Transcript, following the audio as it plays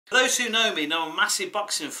For those who know me know I'm a massive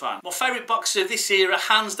boxing fan. My favourite boxer of this era,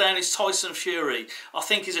 hands down, is Tyson Fury. I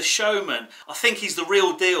think he's a showman. I think he's the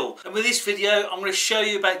real deal. And with this video, I'm going to show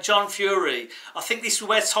you about John Fury. I think this is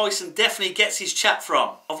where Tyson definitely gets his chat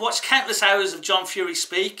from. I've watched countless hours of John Fury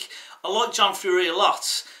speak. I like John Fury a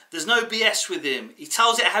lot. There's no BS with him. He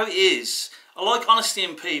tells it how it is. I like honesty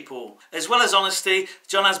in people. As well as honesty,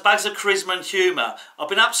 John has bags of charisma and humour. I've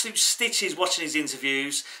been absolute stitches watching his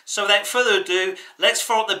interviews. So without further ado, let's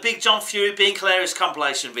throw up the big John Fury being hilarious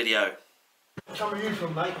compilation video. Where are you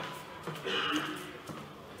from, mate?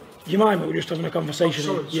 Do you mind, mate? We're just having a conversation.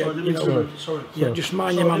 Sorry, sorry. Yeah, just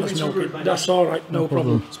mind your manners, no. That's all right, no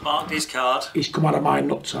problem. He's marked his card. He's come out of my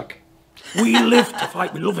nutsack. We live to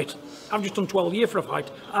fight, we love it. I've just done 12 years for a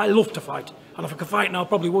fight. I love to fight. And if I could fight now, I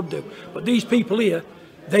probably would do. But these people here,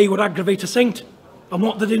 they would aggravate a saint. And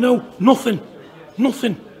what do they know? Nothing.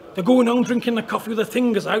 Nothing. They're going home drinking the coffee with their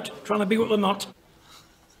fingers out, trying to be what they're not.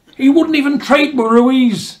 He wouldn't even trade with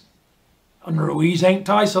Ruiz. And Ruiz ain't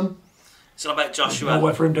Tyson. It's not about Joshua. There's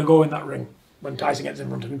nowhere for him to go in that ring. When Tyson gets in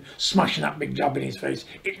front of him, smashing that big jab in his face,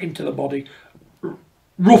 into the body,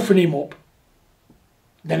 roughing him up.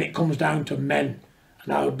 Then it comes down to men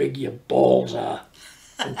and how big your balls are.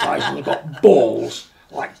 And Tyson's got balls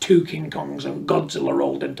like two King Kongs and Godzilla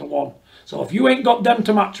rolled into one. So if you ain't got them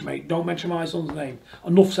to match, mate, don't mention my son's name.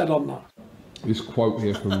 Enough said on that. This quote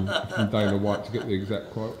here from Dana White, to get the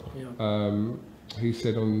exact quote. Yeah. He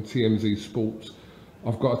said on TMZ Sports,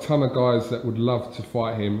 "I've got a ton of guys that would love to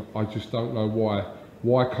fight him. I just don't know why.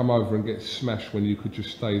 Why come over and get smashed when you could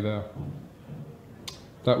just stay there?"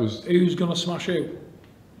 That was... Who's going to smash who?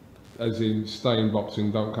 As in, stay in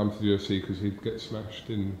boxing, don't come to the UFC because he'd get smashed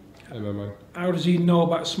in MMA. How does he know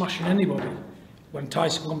about smashing anybody when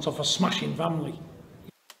Tyson comes off a smashing family?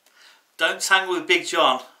 Don't tangle with Big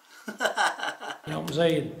John. You know what I'm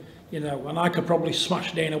saying? You know, and I could probably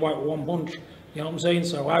smash Dana White with one punch. You know what I'm saying?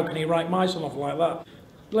 So how can he write my son off like that?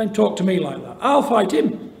 Don't talk to me like that. I'll fight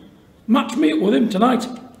him. Match me up with him tonight.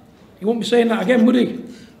 He won't be saying that again, would he?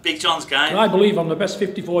 Big John's game. And I believe I'm the best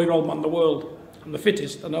 54-year-old man in the world. I'm the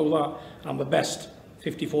fittest, I know that. I'm the best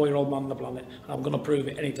 54-year-old man on the planet. And I'm going to prove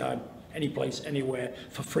it anytime, any place, anywhere,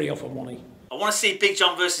 for free or for money. I want to see Big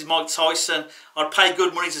John versus Mike Tyson. I'd pay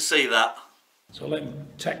good money to see that. So let him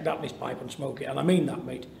take that in his pipe and smoke it. And I mean that,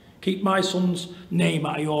 mate. Keep my son's name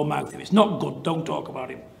out of your mouth. If it's not good, don't talk about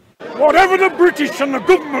him. Whatever the British and the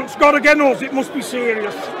government's got against us, it must be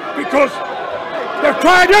serious. Because they've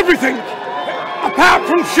tried everything, apart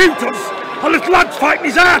from shooters. A little lad's fighting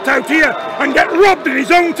his heart out here and get robbed in his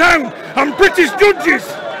own town. And British judges,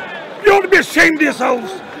 you ought to be ashamed of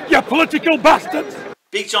yourselves, you political bastards.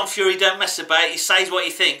 Big John Fury don't mess about. He says what he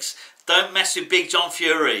thinks. Don't mess with Big John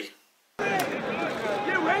Fury.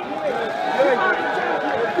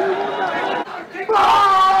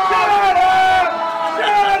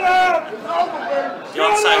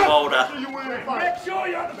 Deontay Wilder. Make sure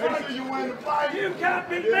you're at the fight. Make sure you win the fight. You can't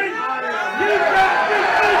beat me. You can't beat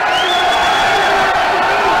me.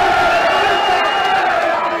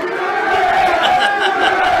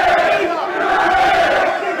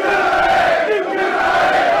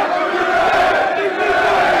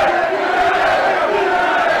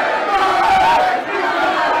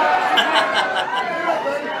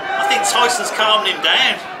 I think Tyson's calming him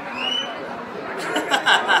down.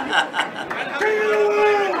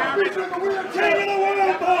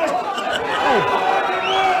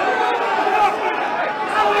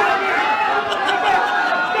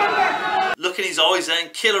 Look in his eyes then,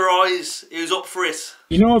 killer eyes, he was up for it.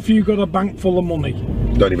 You know, if you've got a bank full of money,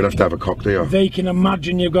 you don't even have to have a cock, do you? They can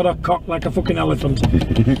imagine you've got a cock like a fucking elephant.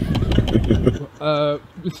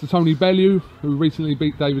 Mr. Tony Bellew, who recently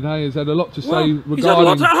beat David Hay, has had a lot to say regarding... He's had a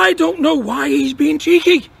lot I don't know why he's being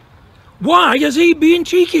cheeky. Why is he being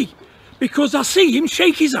cheeky? Because I see him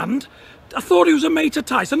shake his hand. I thought he was a mate of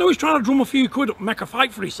Tyson. I know he's trying to drum a few quid up and make a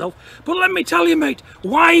fight for himself. But let me tell you, mate,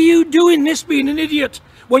 why are you doing this being an idiot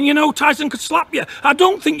when you know Tyson could slap you? I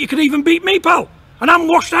don't think you could even beat me, pal. And I'm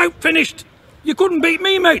washed out, finished. You couldn't beat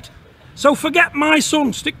me, mate. So forget my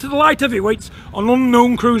son. Stick to the light heavyweights on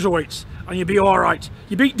unknown cruiserweights and you'll be all right.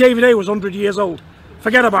 You beat David Hay, was 100 years old.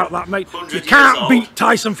 Forget about that, mate. You can't beat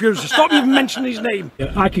Tyson Fury. So stop even mentioning his name.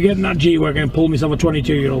 I could get in that G-Wagon and pull myself a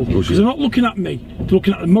 22-year-old. Because they're not looking at me. They're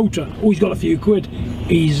looking at the motor. Oh, he's got a few quid.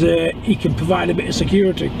 He can provide a bit of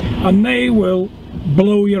security. And they will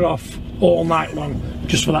blow you off all night long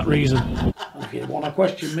just for that reason. And if you want to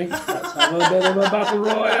question me, let's have a bit of a battle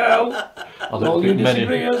royale. I don't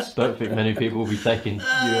think many people will be taking you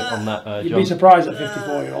on that, John. You'd be surprised at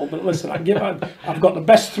 54-year-old, but listen, I've got the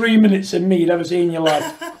best 3 minutes in me you'd ever see in your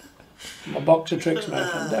life. My boxer tricks, mate.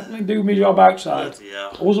 I definitely do my job outside.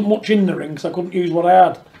 Yeah. I wasn't much in the ring because I couldn't use what I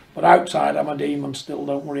had. But outside, I'm a demon still,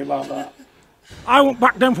 don't worry about that. I won't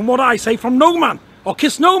back down from what I say from no man, or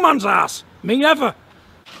kiss no man's ass. Me never.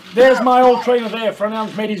 There's my old trainer there.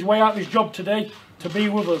 Fernand's made his way out of his job today to be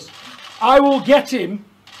with us. I will get him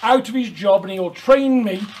out of his job and he'll train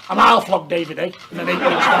me, and I'll flog David, eh? In an 8 weeks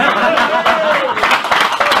time.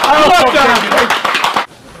 I'll flog David, eh?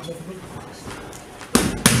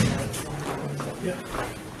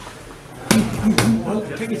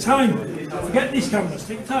 Well, take your time. Forget these cameras,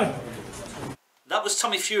 take your time. That was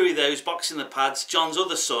Tommy Fury though, who's boxing the pads, John's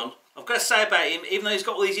other son. I've got to say about him, even though he's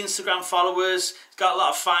got all these Instagram followers, he's got a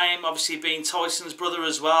lot of fame, obviously being Tyson's brother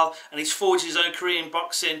as well, and he's forged his own career in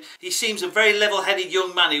boxing, he seems a very level-headed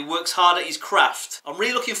young man who works hard at his craft. I'm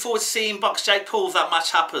really looking forward to seeing him box Jake Paul if that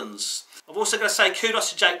match happens. I've also got to say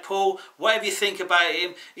kudos to Jake Paul. Whatever you think about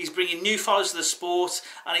him, he's bringing new followers to the sport,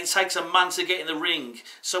 and it takes a man to get in the ring.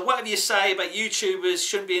 So whatever you say about YouTubers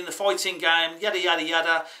shouldn't be in the fighting game, yada yada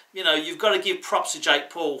yada, you know, you've got to give props to Jake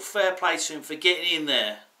Paul. Fair play to him for getting in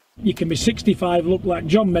there. You can be 65, look like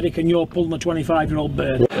John Merrick, and you're pulling a 25-year-old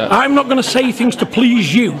bird. Yeah. I'm not going to say things to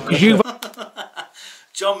please you, because you've...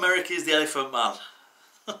 John Merrick is the elephant man.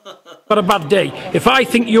 Got a bad day. If I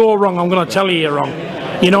think you're wrong, I'm going to tell you you're wrong.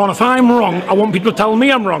 You know, and if I'm wrong, I want people to tell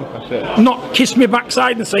me I'm wrong. Not kiss me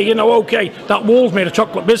backside and say, you know, okay, that wall's made of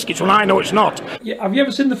chocolate biscuits when I know it's not. Yeah, have you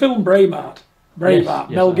ever seen the film Braveheart? Braveheart,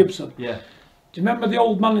 yes, Mel Gibson. Yeah. Do you remember the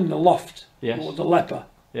old man in the loft? Yes. Who was a leper?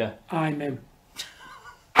 Yeah. I'm him.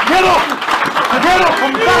 Get up! Get up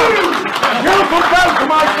and bow! Get up and bow to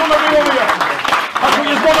my son of Ilya! That's what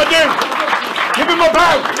you're going to do! Give him a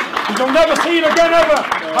bow! You'll never see him again ever!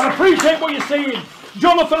 I appreciate what you're saying.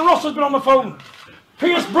 Jonathan Ross has been on the phone.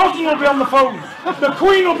 Pierce Brosnan will be on the phone. The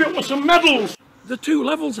Queen will be up with some medals. The two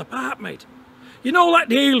levels apart, mate. You know, like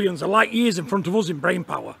the aliens are light years in front of us in brain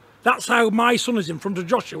power. That's how my son is in front of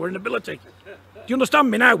Joshua in ability. Do you understand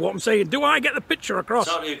me now, what I'm saying? Do I get the picture across?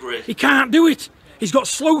 Totally agree. He can't do it. He's got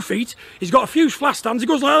slow feet, he's got a few flash hands, he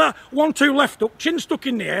goes like that, 1, 2 left up, chin stuck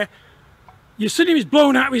in the air. You see him, he's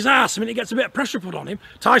blown out of his arse, I mean, he gets a bit of pressure put on him.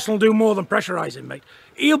 Tyson will do more than pressurise him, mate.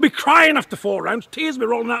 He'll be crying after 4 rounds, tears will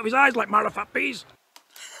be rolling out of his eyes like Marifat peas.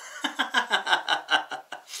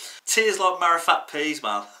 Tears like Marifat peas,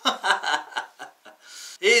 man.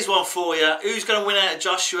 Here's one for you. Who's going to win out of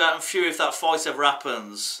Joshua and Fury if that fight ever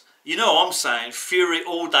happens? You know what I'm saying, Fury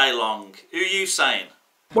all day long. Who are you saying?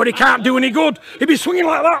 But he can't do any good. He'd be swinging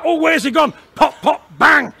like that. Oh, where's he gone? Pop, pop,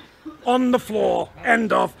 bang. On the floor.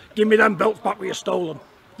 End of. Give me them belts back where you stole them.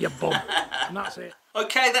 You bum. And that's it.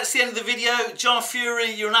 Okay, that's the end of the video. John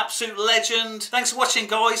Fury, you're an absolute legend. Thanks for watching,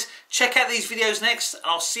 guys. Check out these videos next, and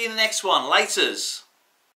I'll see you in the next one. Laters.